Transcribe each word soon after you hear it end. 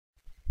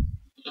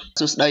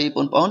សួស្តីប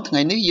ងប្អូនថ្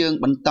ងៃនេះយើង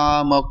បន្ត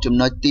មកចំ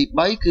ណុចទី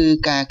3គឺ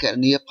ការគណ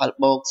នាផល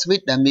បូក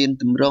switch ដែលមាន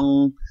ទម្រង់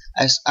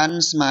SN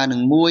ស្មើនឹ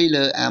ង1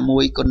លើ A1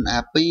 គុណ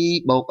A2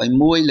 បូកឲ្យ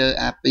1លើ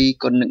A2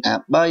 គុណនឹង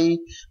A3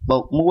 បូ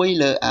ក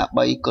1លើ A3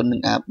 គុណនឹ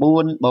ង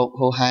A4 បូក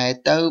ហូហែ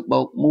ទៅ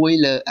បូក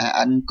1លើ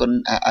AN គុណ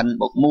AN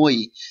បូក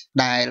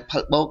1ដែលផ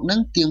លបូកនឹ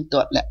ងទៀង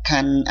ទាត់លក្ខខ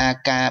ណ្ឌ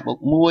AK បូក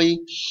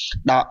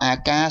1ដល់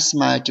AK ស្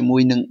មើជាមួ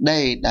យនឹង D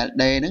ដែល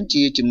D នឹង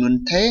ជាចំនួន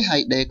ថេរហើ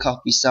យ D ខុស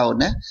ពី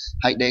0ណា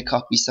ហើយ D ខុ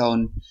សពី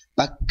0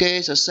បើគេ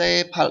សរសេរ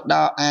ផលដ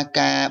ក AK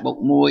បូក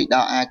1ដ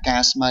ល់ AK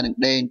ស្មើនឹង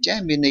D អញ្ចឹង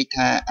មានន័យ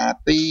ថា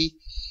A2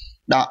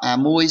 ដល់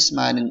A1 ស្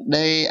មើនឹង D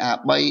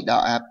A3 ដ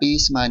ល់ A2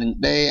 ស្មើនឹង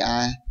D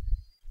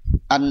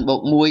N បូ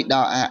ក1ដ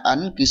ល់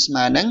AN គឺស្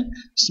មើនឹង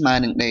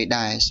D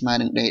ដែរស្មើ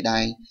នឹង D ដែ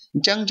រអ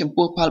ញ្ចឹងចំ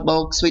ពោះផលបូ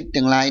ក switch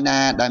ទាំងឡាយណា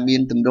ដែលមា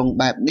នទម្រង់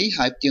បែបនេះ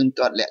ហើយទៀង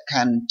ទាត់លក្ខខ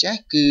ណ្ឌចេះ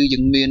គឺយើ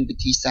ងមានវិ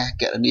ធីសាស្ត្រ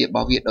គណនារប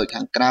ស់វាដូច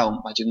ខាងក្រោម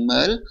បើយើង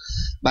មើល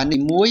បាន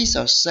នេះ1ស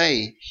រសេរ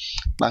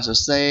បាទសរ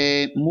សេរ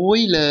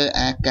1លើ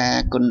AK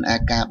គុណ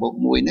AK បូក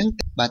1ហ្នឹង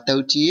បាទទៅ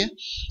ជា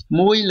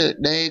1លើ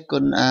D គុ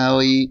ណ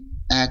ឲ្យ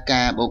AK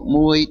បូក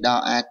1ដ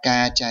ល់ AK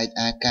ចែក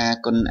AK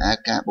គុណ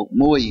AK បូក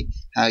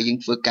1ហើយយើង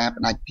ធ្វើការ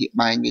ផ្ដាច់ភាគ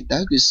បែងវាទៅ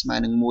គឺស្មើ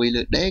នឹង1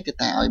លើ D គឺ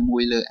តែឲ្យ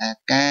1លើ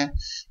AK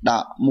ដ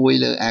ល់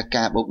1លើ AK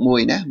បូក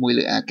1ណា1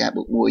លើ AK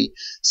បូក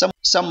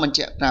1សូមបញ្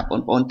ជាក់ប្រាប់ប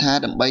ងប្អូនថា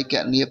ដើម្បីគ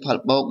ណនាផល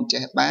បូក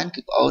ចេះបាន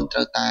គឺបងប្អូនត្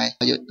រូវតែ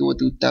យកតួ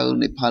ទូទៅ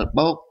នៃផល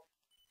បូក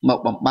មក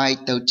បំបែក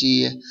ទៅជា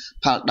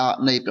ផលដក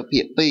នៃប្រភេ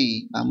ទ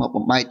2បាទមក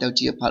បំបែកទៅ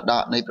ជាផលដ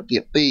កនៃប្រភេ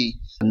ទ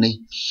2នេះ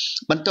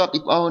បន្ទាប់ពី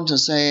បងប្អូនស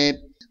រសេរ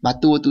បាទ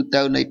តួទូ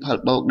ទៅនៃផល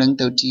បូកនឹង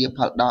ទៅជាផ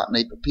លដក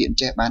នៃប្រភេទ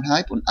ចេះបានហើ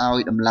យបងឲ្យ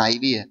តម្លៃ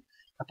វា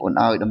បង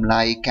ឲ្យតម្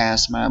លៃការ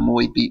ស្មើ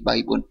1 2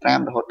 3 4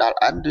 5រហូតដល់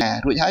n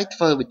រួចហើយធ្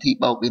វើវិធី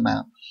បូកវាម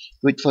ក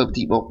រួចធ្វើវិ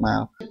ធីបូកម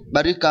ក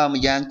បាទឬក៏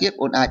ម្យ៉ាងទៀត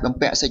បងអាចបំ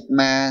ពាក់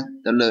sigma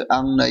ទៅលើអ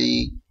ង្គនៃ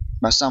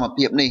បាទសម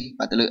ភាពនេះ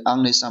បាទទៅលើអង្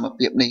គនៃសម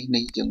ភាពនេះ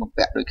យើងបំ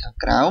ពាក់ដូចខាង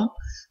ក្រោម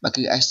បាទ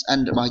គឺ SN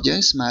របស់យើង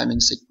ស្មើនឹង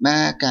sigma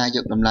ការយ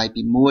កតម្លៃ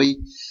ពី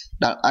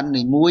1ដល់ n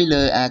នៃ1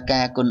លើ AK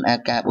គុណ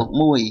AK បូក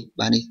1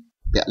បាទនេះ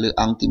ពាក់លើ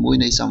អង្គទី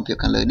1នៃសមភាព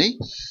ខាងលើនេះ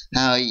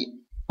ហើយ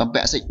បំ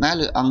ពាក់ sigma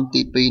លើអង្គ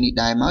ទី2នេះ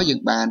ដែរមកយើង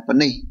បានប៉ុ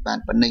ណ្នេះ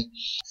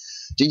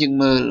អញ្ចឹងយើង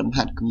មើលលំ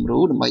ហាត់គំរូ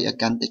ដើម្បីឲ្យ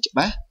កាន់តែច្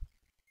បាស់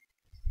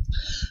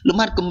លំ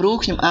ហាត់គំរូ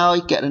ខ្ញុំឲ្យ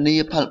គណនា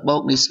ផលបូ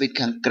កនៃ switch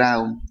ខាងក្រោ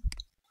ម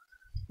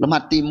លំហា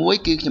ត់ទី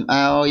1គឺខ្ញុំ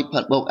ឲ្យផ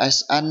លបូក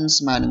SN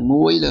ស្មើនឹង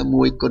1លើ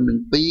1គុណនឹង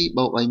2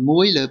បូកឲ្យ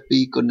1លើ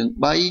2គុណនឹង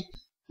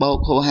3បូក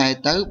ហូហែ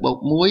ទៅបូក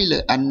1លើ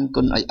n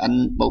គុណឲ្យ n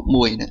បូក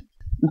1ណា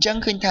អញ្ចឹង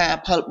ឃើញថា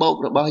ផលបូក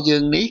របស់យើ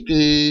ងនេះ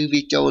គឺ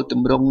វាចូលទ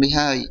ម្រង់នេះ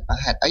ហើយ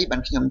ហេតុអីបា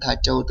នខ្ញុំថា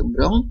ចូលទម្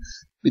រង់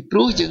ពីព្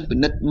រោះយើងពិ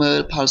និត្យមើល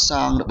ផលស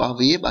ងរបស់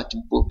វាបាទ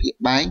ចំពោះភាគ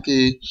បែងគឺ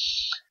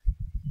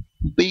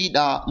2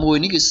ដក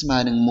1នេះគឺស្មើ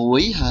នឹង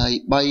1ហើយ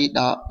3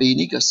ដក2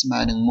នេះក៏ស្មើ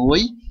នឹង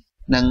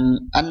1និង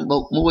n បូ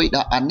ក1ដ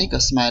ល់ n នេះក៏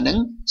ស្មើនឹង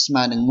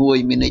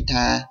1មានន័យ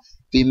ថា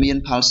វាមាន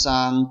ផលស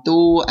ងតួ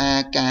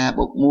AK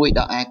បូក1ដ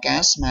ល់ AK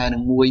ស្មើនឹ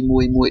ង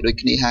1ដូច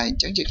គ្នាហើយអ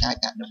ញ្ចឹងយើងអាច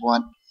អនុវ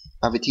ត្ត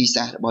វិធី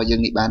សាស្ត្ររបស់យើ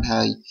ងនេះបាន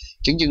ហើយ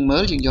អញ្ចឹងយើងមើ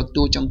លយើងយក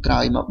តួចុងក្រោ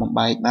យមកបំ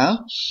បែកមក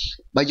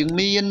បើយើង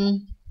មាន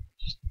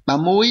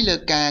1លើ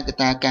ការក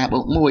តាការបូ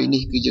ក1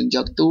នេះគឺយើងយ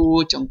កតួ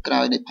ចុងក្រោ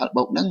យនៃផល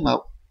បូកហ្នឹងមក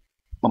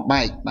បំ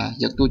បែកបាទ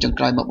យកតួចុង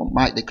ក្រោយមកបំ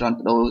បែកដោយគ្រាន់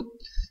បដូរ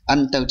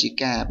n ទៅជា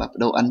ការបាទប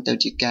ដូរ n ទៅ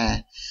ជាការ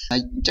ហើយ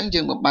អញ្ចឹងយើ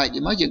ងបំបែក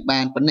វាមកយើងបា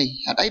នប៉ុណ្នេះ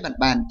ហេតុអី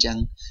បានអញ្ចឹង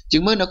យើ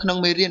ងមើលនៅក្នុង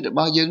មេរៀនរប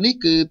ស់យើងនេះ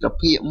គឺប្រ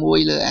ភាគ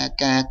1លើ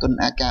AK គុណ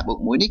AK បូក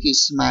1នេះគឺ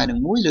ស្មើនឹង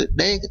1លើ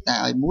D កតា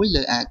ឲ្យ1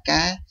លើ AK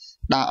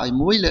ដល់ឲ្យ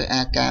1លើ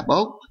AK បូ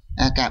ក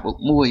 1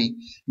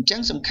អញ្ចឹ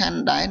ងសំខាន់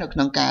ដែរនៅក្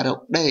នុងការរក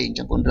D អញ្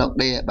ចឹងបងរក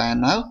D ឲ្យបាន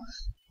មក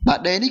បាទ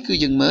D នេះគឺ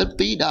យើងមើល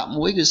2ដក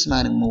1គឺស្មើ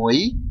នឹង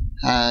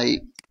1ហើយ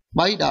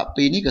3ដក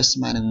2នេះក៏ស្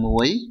មើនឹង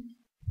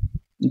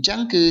1អញ្ចឹង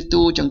គឺ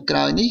តួចុងក្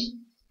រោយនេះ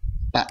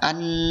បាទ n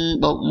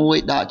បូក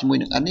1ដកជាមួយ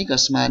នឹង n នេះក៏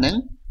ស្មើនឹង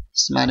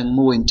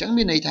1អញ្ចឹង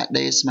មានន័យថា D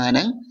ស្មើ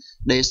នឹង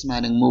1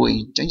អ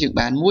ញ្ចឹងយើង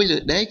បាន1លើ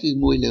D គឺ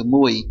1លើ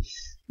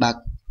1បាទ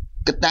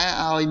កតា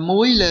ឲ្យ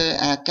1លើ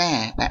AK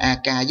បាទ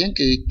AK យើង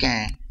គឺកា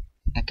រ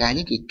AK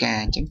យើងគឺការ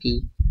អញ្ចឹងគឺ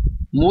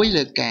1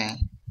លើការ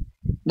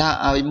ដាក់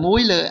ឲ្យ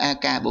1លើ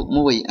AK បូក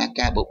1 AK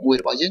បូក1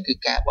របស់យើងគឺ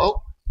ការបូក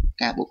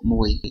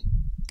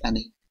1អា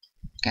នេះ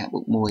ការបូ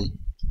ក1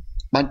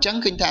បើអញ្ចឹង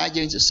ឃើញថា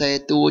យើងសរសេរ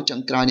តួចុ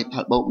ងក្រោយនៃផ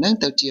លបូកហ្នឹង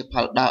ទៅជាផ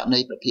លដកនៃ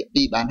ប្រភេទ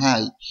2បានហើ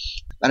យ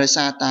បាទដោយ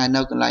សារតែ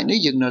នៅកន្លែងនេះ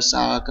យើងនៅស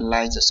ល់កន្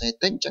លែងសរសេរ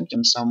តិចអញ្ចឹងខ្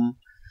ញុំសូម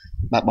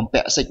បាទបំ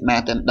ពាក់ sigma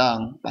តែម្ដង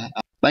បាទ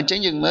អញ្ចឹង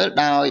យើងមើល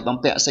ដោយបំ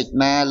ពាក់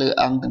sigma លើ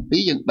អង្គទាំងពី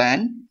រយើងបាន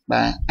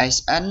បាទ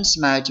SN ស្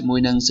មើជាមួយ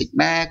នឹង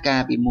sigma កា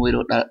រពី1រ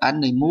ហូតដល់ n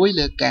នៃ1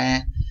លើការ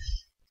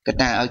ក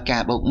តាឲ្យកា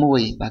របូក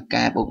1បាទ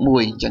ការបូក1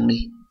អញ្ចឹង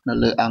នេះនៅ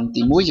លើអង្គ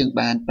ទី1យើង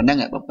បានប៉ុណ្ណឹង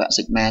បំពាក់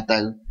sigma ទៅ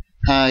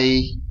ហើយ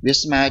វា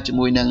ស្មើជា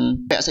មួយនឹង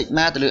ពាក់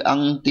sigma ទៅលើអ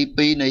ង្គទី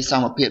2នៃស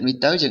មភាពនេះ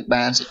ទៅយើង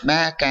បាន sigma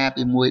ការ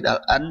ពី1ដ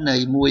ល់ n នៃ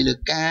1លើ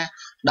ការ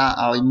ដាក់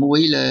ឲ្យ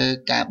1លើ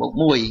ការបូក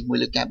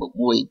1លើការបូក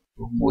1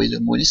 1លើ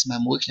1នេះស្មើ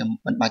1ខ្ញុំ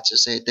មិនបាច់សរ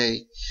សេរទេ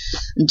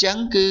អញ្ចឹង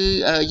គឺ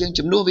យើង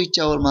ចំនួនវា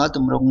ចូលមកទ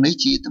ម្រង់នេះ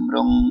ជាទម្រ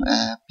ង់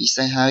ពិ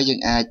សេសហើយយើង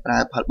អាចប្រើ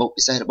ផលបូក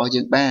ពិសេសរបស់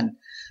យើងបាន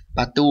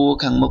và tu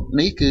khang mục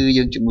ní cứ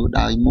dương chụp nụ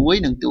đòi muối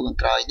nâng tu khang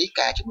còi ní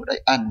ca chụp nụ đòi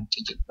ăn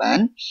trên chụp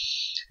bán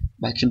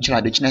và khi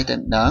trả được này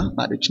tận đó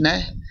và được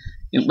này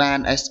những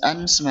bàn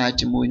SN mà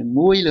chụp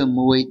muối lờ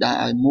muối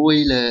đã muối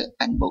lờ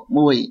ăn bột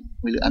muối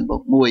muối lờ ăn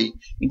bột muối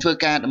những thưa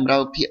ca đầm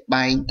rau phiệt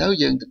bài tới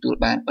dương từ tụi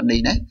bàn phần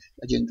này đấy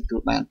và dương từ tụi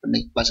bàn phần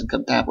này và sân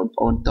cầm ta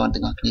ôn toàn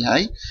từng ngọc như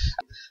ấy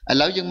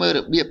lão dương mơ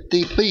được biệp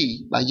TP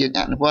và dương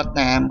ăn vót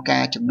nam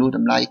ca chụp nụ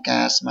đầm lại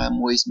ca mà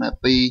muối mà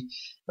pi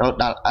rồi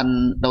đặt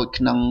ăn đôi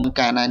khăn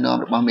ca này nôm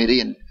được bao mì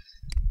riêng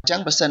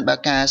chẳng bớt sân ba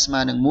ca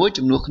mà nâng muối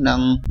chụp nuốt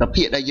nâng đập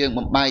hiện đại dương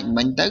bằng bài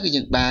mình tới cái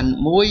những bàn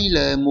muối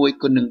là muối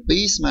còn nâng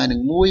pi mà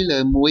nâng muối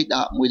là muối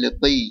đỏ muối là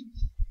pi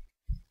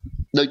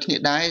đôi khi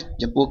đái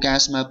chụp bua ca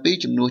mà pi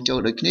chụp nuốt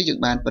châu đôi khi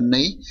những bàn phần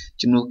ní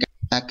chụp nuốt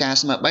ca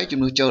mà bấy chụp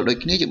nuốt châu đôi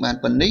khi những bàn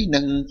phần ní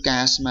nâng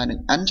ca mà nâng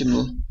ăn chụp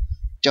nuốt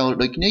châu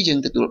đôi khi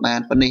dương từ tụi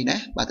bàn phần ní nè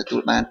và từ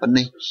tụi bàn phần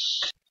ní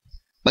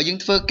và dương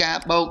phơi cá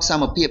bầu sau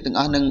một hiệp từng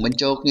ăn nâng mình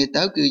châu kia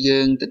tới cứ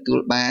dương từ tụi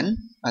bàn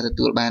và từ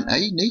tụi bàn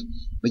ấy ní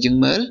và dương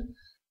mới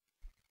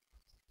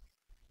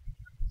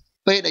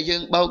bây đại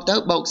dương bầu tới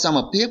bầu sau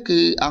một hiệp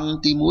cứ ăn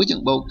tí muối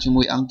chẳng bầu chỉ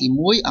mùi ăn tí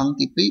muối ăn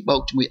tí pí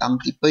bầu chỉ mùi ăn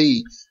tí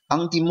pí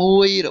ăn tí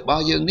muối rồi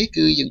bao dương ní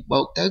cứ dương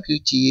bầu tới cứ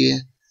chia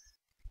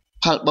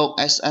phật bầu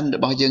SN rồi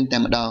bao dương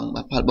tạm đòn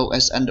và phật bầu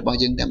SN rồi bao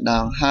dương tạm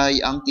đòn hai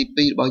ăn tí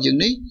pí bao dương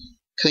ní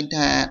khơi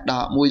tha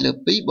đọ mùi lợp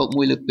pí bột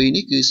mùi lợp pí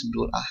ní cứ sầm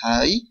ruột ở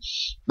hái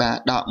và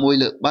đọ mùi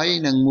lợp bay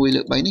nâng mùi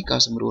lợp bay ní có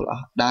sầm ruột ở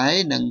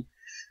đáy nâng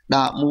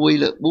đọ mùi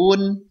lợp buôn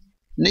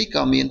ní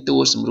có miền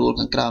tua sầm ruột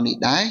khang cào ní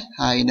đáy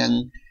hai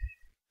nâng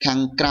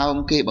khang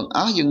cào kia bằng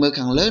áo dương mơ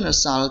khang lớn nó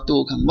sao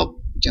tua khang mốc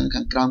chẳng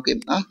khang cào kia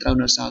bằng áo trâu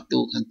nó sao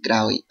tua khang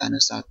cào và nó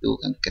sao tua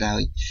khang cào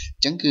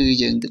chẳng cứ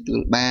dương từ tua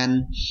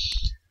ban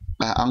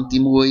và ăn tí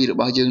mùi rồi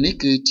bao dương ní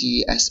cứ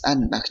chi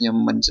SN bạc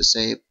nhầm mình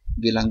sẽ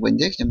vì lần quên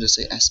nhất trong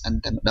sẽ SN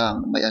tạm đòn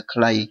mấy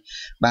clay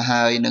bà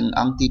hai nâng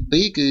ăn tí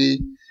pí cứ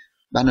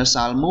bà nó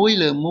xào muối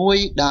lờ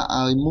muối đã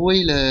ở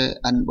muối lờ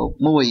ăn bột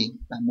muối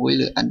và muối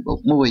lờ ăn bột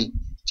muối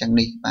chẳng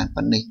này bàn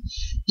phần này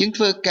những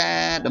phơi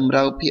ca đầm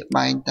rau phiệt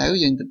bài tới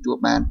dân từ chùa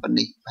bàn phần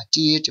này và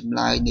chia chấm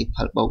lại này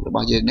phật bột là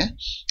bao giờ nhé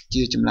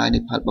chia chấm lại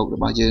này phật bột là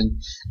bao giờ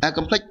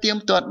complex tiêm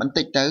toàn bản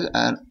tịch tới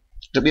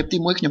đặc biệt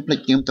tiêm muối nhầm lịch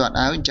tiêm toàn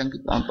áo chẳng cứ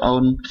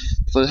on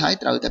phơi hái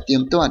tàu tập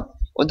tiêm toàn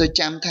ôn tôi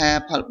chăm tha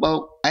phật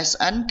bột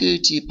SN cứ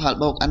chỉ phật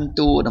bột ăn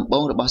tu đầm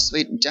bông rồi bỏ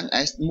sweet chẳng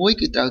S muối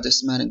cứ tàu tới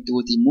mà đừng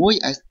tu thì muối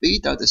SP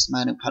tàu tới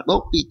mà đừng phật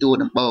bột pi tu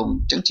đầm bông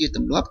chẳng chia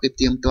tầm lóp cái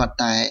tiêm toàn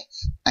tại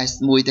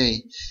S muối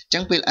thế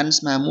chẳng phải ăn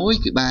mà muối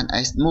cứ bàn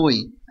S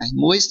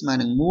muối mà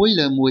đừng muối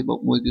lơ muối bột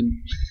muối cứ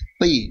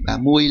pi và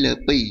muối lơ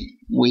pi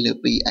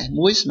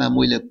muối mà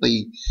muối lơ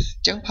pi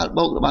chẳng phật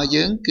bột là bao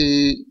giờ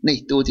cứ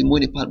này tu thì muối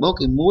này phật bột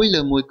cứ muối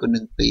lơ muối còn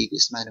đừng pi cứ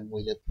mà đừng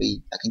muối lơ pi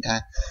là kinh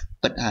tha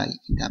bật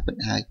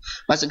hai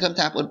và sự khâm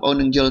tháp ôn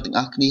đừng vô từng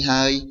óc đi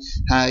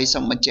hai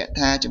xong mình chạy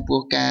tha trong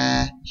vua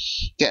ca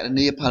kẹt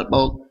nia phật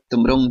bột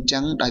tụm rong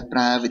trắng đại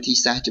pra về thi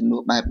xa trong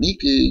nụ bài ní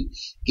cứ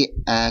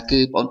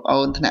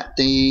ôn thằng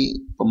tì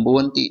ผม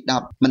buồn tì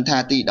đập mình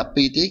tha tì đập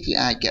pi thế cứ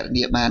ai kẹt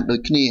địa bàn đôi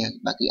kia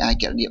và cứ ai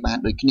kẹt địa bàn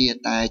đôi kia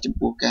tai trong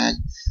vua ca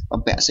và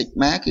vẽ xịt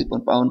má cứ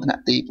ôn thằng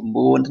tìผม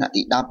buồn thằng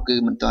tì đập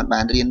cứ mình toàn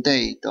bàn riêng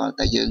tê toàn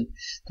tại dựng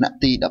thằng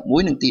tì đập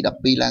muối nâng tì đập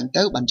pi lang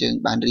tới bàn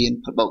trường bàn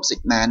riêng phật bột xịt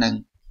má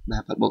nâng và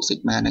phật bột xịt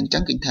má nâng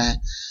trắng kinh tha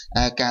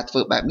cả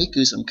phật bài ní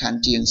cứ sầm khăn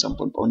chiên xong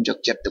ôn chật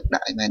chật tục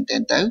đại men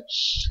tên tới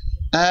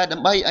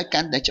đầm bay ai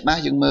can để cho ba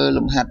dương mơ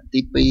lồng hạt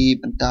TP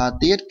bận to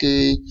tiết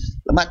cứ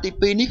lồng hạt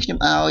TP nick nhầm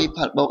ao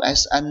phật bột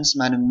SN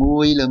mà đừng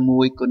mui là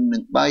mui còn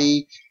đừng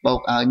bay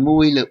bột ao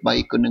mui là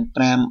bay còn đừng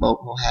pram bột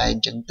hồ hai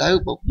chẳng tới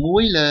bột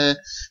muối là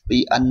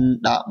bị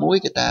ăn đọ muối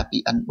người ta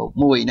bị ăn bột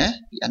muối nè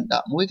bị ăn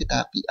đọ muối người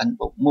ta bị ăn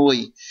bột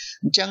muối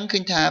chẳng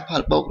khinh tha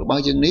phật bột bao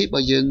dương ní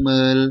bao dương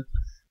mơ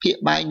phía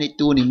bay này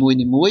tu này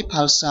muối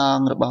phao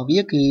song rồi bao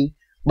viết cứ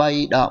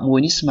bay đọ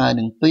muối ní mà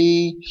đừng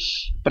pi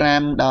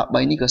pram đọ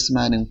bay ní có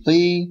mà đừng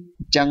pi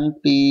chẳng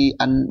pi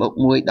ăn bột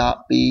muối đọ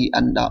pi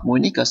ăn đọ muối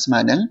ní có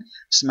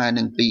mà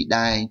đừng pi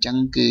đài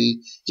chẳng cứ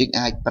chừng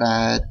ai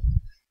pra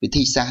bị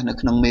thi xa nó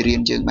không mê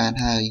riêng trường bàn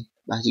hai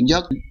và chứng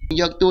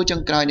giấc tu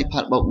trong coi này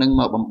phật bột nâng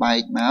màu bằng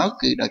bay máu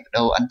cứ đợt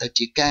đầu ăn tới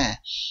chỉ ca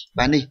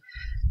bán đi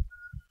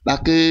bà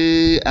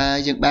cứ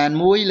dựng bàn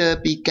muối lơ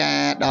pi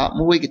ca đọ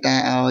muối người ta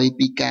ơi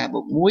pi ca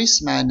bột muối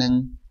mà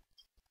nâng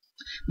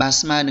bà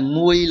smile đừng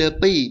muối lơ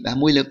pi bà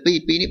muối lơ pi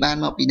ní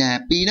ban mọc pi nà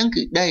pi nắng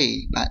cứ đây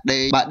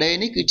bà đây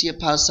ní cứ chia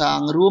phao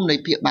songរួមใน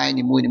ភាគបាយ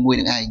នីមួយនឹង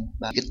ឯង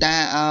បាទគេតា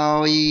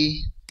ឲ្យ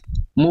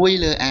មួយ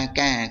លើអា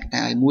កាតែ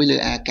ឲ្យមួយលើ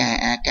អា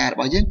ការ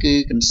បស់យើងគឺ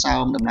កន្សោ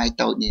មតម្លៃ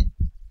តូចនេះ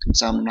កន្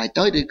សោមតម្លៃ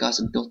តូចឬក៏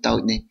សន្ទុះតូច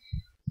នេះ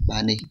បា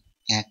ទនេះ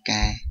អា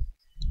កា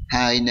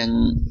ហើយនឹង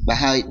បើ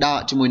ហើយដក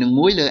ជាមួយនឹង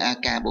មួយលើអា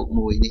កាបូក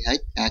1នេះហើយ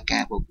អាកា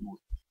បូក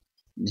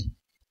1នេះ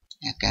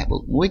cả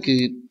bột muối cứ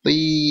pi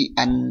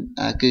ăn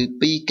cứ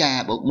pi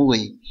ca bột muối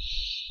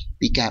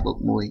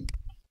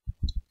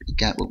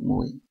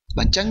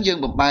bản chất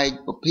dương bột bay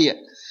bột hiện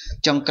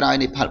trong cài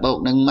này phật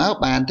bột nâng máu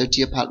bàn từ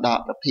chia phật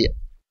đỏ bột hiện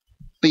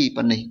pi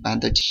phần này bàn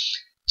từ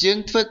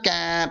chươngធ្វើ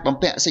ការបំ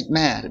ពាក់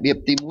sigma របៀប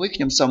ទី1ខ្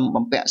ញុំសូម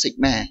បំពាក់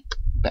sigma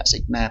ពាក់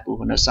sigma ព្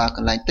រោះនៅសល់ក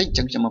ន្លែងតិចអញ្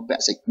ចឹងខ្ញុំបំពា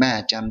ក់ sigma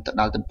ចាំទៅ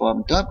ដល់ទំព័រប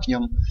ន្ទាប់ខ្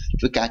ញុំ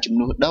ធ្វើការជំ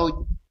នួសដូច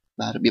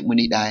បាទរបៀបមួយ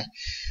នេះដែរ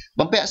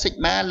បំពាក់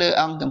sigma លើ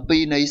អង្គទាំងពី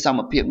រនៃសម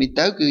ភាពនេះ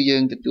ទៅគឺយើ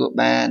ងទទួល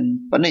បាន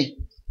ប៉ុណ្នេះ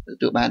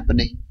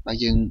បើ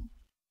យើង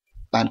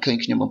បានឃើញ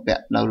ខ្ញុំបំពា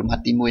ក់នៅលំហា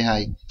ត់ទី1ហើ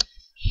យ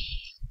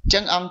អញ្ចឹ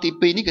ងអង្គទី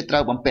2នេះក៏ត្រូ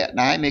វបំពាក់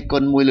ដែរមេគុ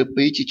ណ1លើ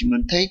2ជាចំនួ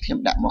នថេរខ្ញុំ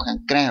ដាក់មកខា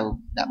ងក្រៅ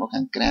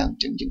អ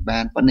ញ្ចឹងយើង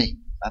បានប៉ុណ្នេះ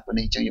បាទប៉ុណ្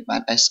នេះអញ្ចឹងយើងបា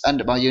ន SN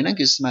របស់យើងហ្នឹង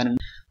គឺស្មើនឹង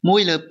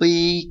1លើ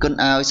2គុណ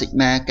ឲ្យ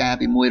sigma ការ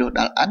ពី1រហូត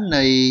ដល់ n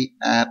នៃ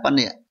ប៉ុណ្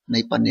នេះអ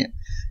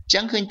ញ្ចឹ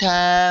ងឃើញថា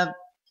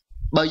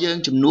បើយើង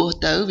ចំនួន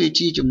ទៅវា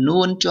ជាចំនួ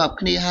នជាប់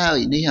គ្នាហើយ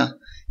នេះហ៎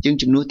យើង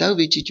ចំនួនទៅ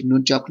វាជាចំនួ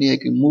នជាប់គ្នា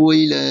គឺ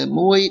1លើ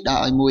1ដ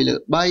ល់ឲ្យ1លើ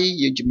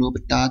3យើងចំនួនប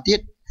ន្តទៀត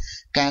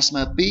ការស្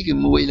មើ2គឺ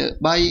1លើ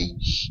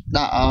3ដ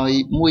ល់ឲ្យ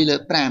1លើ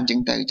5អញ្ចឹង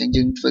ទៅអញ្ចឹង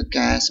យើងធ្វើ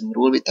ការសម្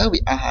រួលវាទៅវា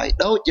អស់ហើយ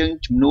ដូចយើង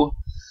ចំនួន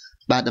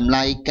បាទតម្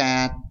លៃ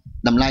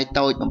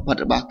តូចបំផុត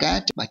របស់ការ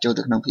បាទចូល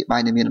ទៅក្នុងភាពបា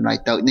យដែលមានតម្លៃ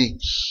តូចនេះ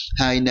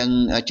ហើយនឹង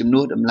ចំ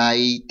នួនតម្លៃ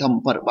ធំ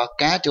បំផុតរបស់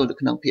ការចូលទៅ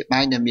ក្នុងភាពបា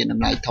យដែលមានត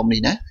ម្លៃធំនេះ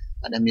ណា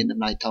បាទដែលមានត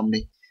ម្លៃធំ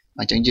នេះ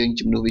អញ្ចឹងយើង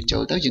ចំនួនវាចូ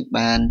លទៅយើង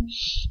បាន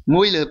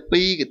1លើ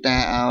2គឺតា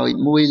ឲ្យ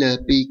1លើ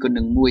2គុណ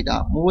នឹង1ដ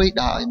ល់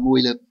1ដល់ឲ្យ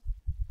1លើ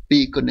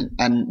2គុណនឹង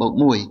n បូក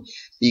1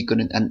 2គុណ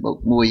នឹង n បូក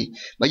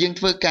1បើយើង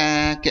ធ្វើការ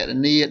គណ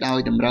នាដោយ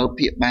តម្រូវ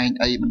ភាពបែង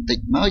អីបន្តិច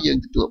មកយើង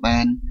ទទួលបា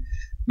ន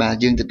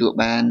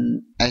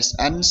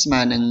SN ស្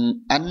មើនឹង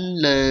n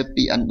លើ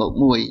 2n បូក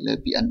1លើ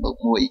 2n បូក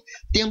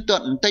1ទៀងទា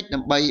ត់បន្តិចដើ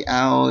ម្បី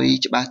ឲ្យ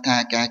ច្បាស់ថា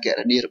ការគ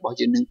ណនារបស់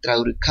យើងនឹងត្រូវ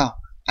ឬខុស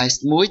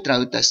S1 ត្រូ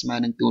វតែស្មើ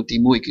នឹងតួទី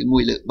1គឺ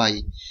1លើ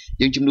3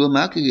យើងចំនួនម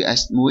កគឺ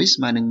S1 ស្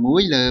មើនឹង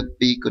1លើ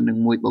2គុណនឹង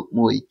1បូក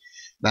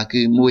1បាទ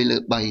គឺ1លើ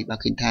3បាទ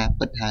ឃើញថា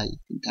ពិតហើយ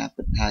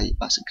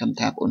បាទសង្ឃឹម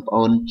ថាបងប្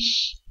អូន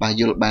បាទ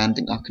យល់បាន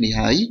ទាំងអស់គ្នា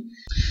ហើយ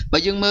បើ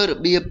យើងមើលរ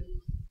បៀប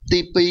ទី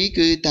2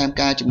គឺតាម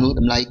ការចំនួន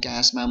តម្លៃកា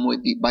រស្មើ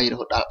1 2 3រ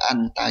ហូតដល់ n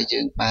តើយើ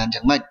ងបាន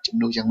យ៉ាងម៉េចចំ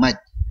នួនយ៉ាងម៉េច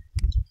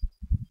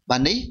បា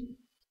ទនេះ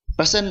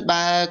ប្រសិន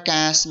បើ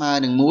ការស្មើ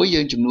នឹង1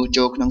យើងចំនួន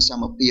ចូលក្នុងស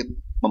មភាព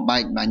បំបែ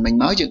កបាញ់មិញ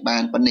មកយើងបា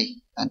នប៉ុណ្នេះ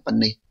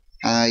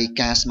ហើយ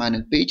ការស្មើនឹ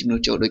ង2ចំនួន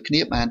ចូលដូចគ្នា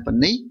បានប៉ុ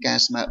ណ្នេះការ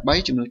ស្មើ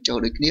3ចំនួនចូល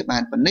ដូចគ្នាបា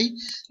នប៉ុណ្នេះ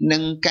និ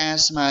ងការ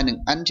ស្មើនឹង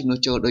n ចំនួន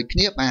ចូលដូចគ្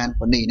នាបាន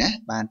ប៉ុណ្នេះណា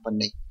បានប៉ុណ្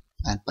នេះ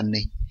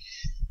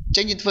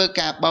ចឹងយើងធ្វើ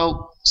ការបោក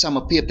សម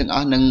ភាពទាំងអ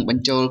ស់នឹងប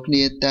ញ្ចូលគ្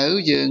នាទៅ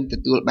យើងទ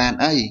ទួលបាន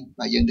អី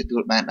បាទយើងទទួ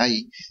លបានអី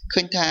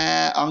ឃើញថា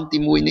អង្គទី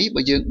1នេះ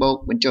បើយើងបូក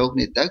បញ្ចូលគ្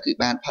នាទៅគឺ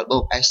បានផលបូ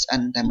ក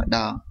SN តែម្ដ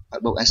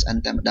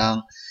ង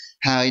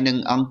ហើយនឹង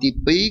អង្គទី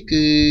2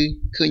គឺ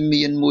ឃើញ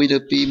មាន1លើ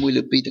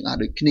2ទាំងអស់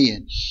ដូចគ្នាអ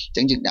ញ្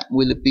ចឹងយើងដាក់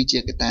1លើ2ជា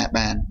កតា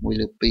បាន1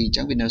លើ2អញ្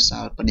ចឹងវានៅស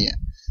ល់ប៉ុណ្នេះ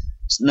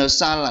នៅ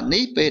សល់អា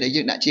នេះពេលដែល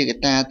យើងដាក់ជាក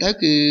តាទៅ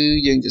គឺ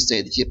យើងសរសេរ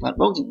ទៅជាផល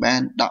បូកយើងបា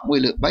នដក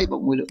1លើ3បូ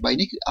ក1លើ3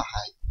នេះគឺអស់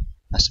ហើយ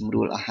បាទសម្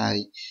រួលអស់ហើយ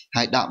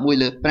ដក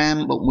1លើ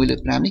5បូក1លើ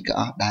5នេះក៏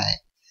អស់ដែរ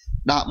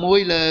ដក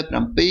1លើ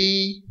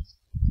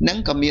7នឹង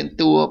ក៏មាន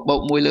តួបូ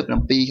ក1លើ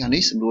7ខាង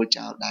នេះសម្រួល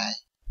ចោលដែរ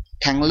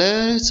ខាងលើ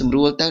សម្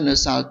រួលទៅនៅ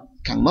សល់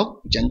ខាងមុខ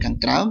អញ្ចឹងខាង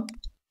ក្រោម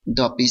បន្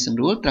ទាប់ពីសម្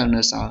រួលត្រូវ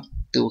នៅសល់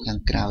តួខាង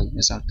ក្រោយអ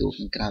ញ្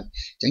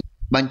ចឹង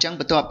បើអញ្ចឹង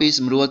បន្ទាប់ពី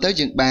សម្រួលទៅ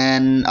យើងបា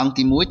នអង្គ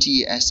ទី1ជា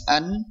SN អ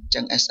ញ្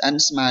ចឹង SN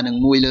ស្មើនឹង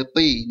1លើ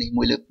2នេះ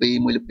1លើ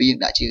2យើង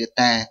ដាក់ជាក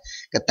តា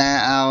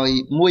ឲ្យ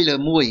1លើ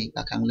1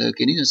បាទខាងលើ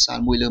គេនេះនៅស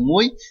ល់1លើ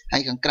1ហើ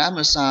យខាងក្រោម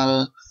នៅសល់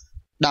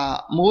ដល់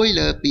1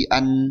លើ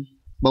 2n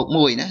បូក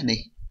1ណានេះ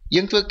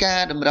យើងធ្វើកា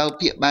រតម្រូវ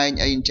ភាគបែង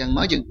អីអញ្ចឹងម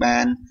កយើងបា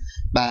ន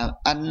បា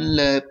ទ n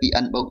លើ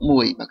 2n បូក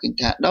1បាទឃើញ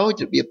ថាដូ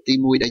ចរបៀបទី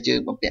1ដែលយើង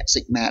បំពាក់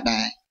sigma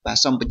ដែរបាទ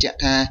សូមបញ្ជាក់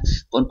ថា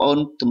បងប្អូន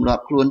ទម្លា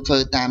ប់ខ្លួនធ្វើ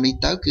តាមនេះ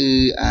ទៅគឺ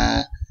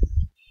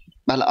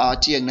បាទល្អ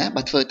ជាងណា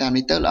បាទធ្វើតាម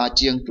នេះទៅល្អ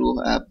ជាងព្រោះ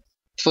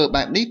ធ្វើ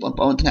បែបនេះបង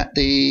ប្អូនថ្នាក់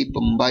ទី8 9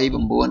 10 11 12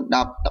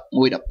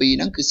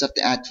ហ្នឹងគឺសិត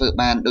តែអាចធ្វើ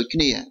បានដូចគ្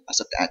នា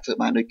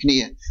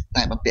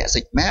តែបំពាក់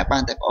sigma បា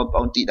នតែបងប្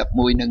អូនទី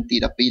11និងទី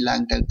12ឡើ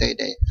ងទៅទេ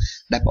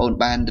ដែលបងប្អូន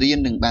បានរៀន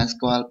និងបានស្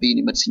គាល់ពី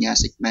និមិត្តសញ្ញា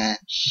sigma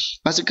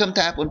បាទសង្ឃឹម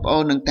ថាបងប្អូ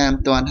ននឹងតាម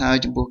ទាន់ហើយ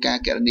ចំពោះការ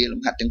គណនា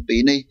លំហាត់ទាំងពីរ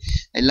នេះ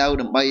ឥឡូវ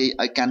ដើម្បី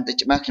ឲ្យកាន់តែ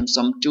ច្បាស់ខ្ញុំ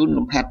សូមជូន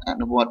លំហាត់អ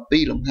នុវត្ត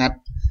2លំហាត់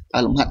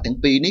ទាំង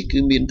ពីរនេះគឺ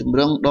មានទម្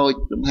រង់ដូច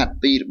លំហាត់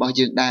2របស់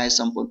យើងដែរ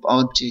សូមបងប្អូ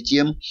នព្យា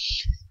យាម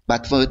បា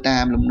ទធ្វើតា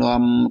មលំ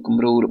នាំគំ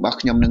រូរបស់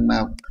ខ្ញុំនឹងម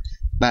ក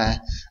បាទ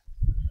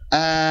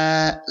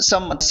សូ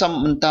ម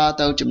បន្ត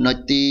ទៅចំណុច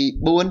ទី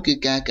4គឺ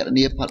ការគណ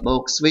នាផលបូ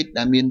ក switch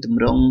ដែលមានទ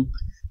ម្រង់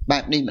បែ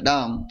បនេះម្ដ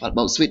ង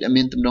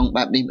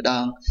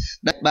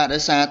បាទដោ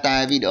យសារតែ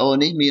វីដេអូ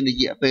នេះមានរ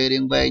យៈពេលរៀ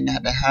ងវែងណា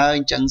ស់ដែរហើយ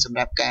អញ្ចឹងសម្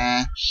រាប់ការ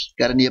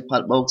គណនាផ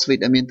លបូក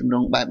switch ដែលមានទម្រ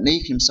ង់បែបនេះ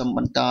ខ្ញុំសូមប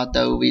ន្ត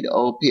ទៅវីដេ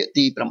អូភាគ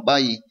ទី8បា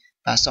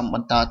ទសូមប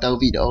ន្តទៅ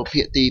វីដេអូ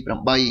ភាគទី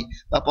8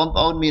បើបងប្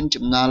អូនមានច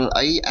ម្ងល់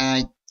អីអា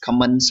ច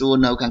comment សួរ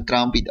នៅខាងក្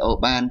រោមវីដេអូ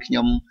បានខ្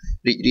ញុំ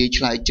រីករាយ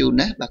ឆ្លើយជូន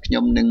ណាបាទខ្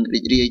ញុំនឹងរី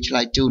ករាយឆ្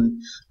លើយជូន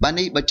បាទ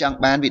នេះបើចង់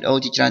បានវីដេអូ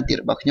ជាច្រើនទៀត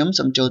របស់ខ្ញុំ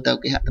សូមចូលទៅ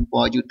គេហទំ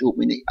ព័រ YouTube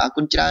មួយនេះអរ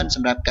គុណច្រើនស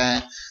ម្រាប់ការ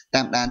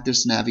តាមដានទ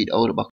ស្សនាវីដេអូរបស់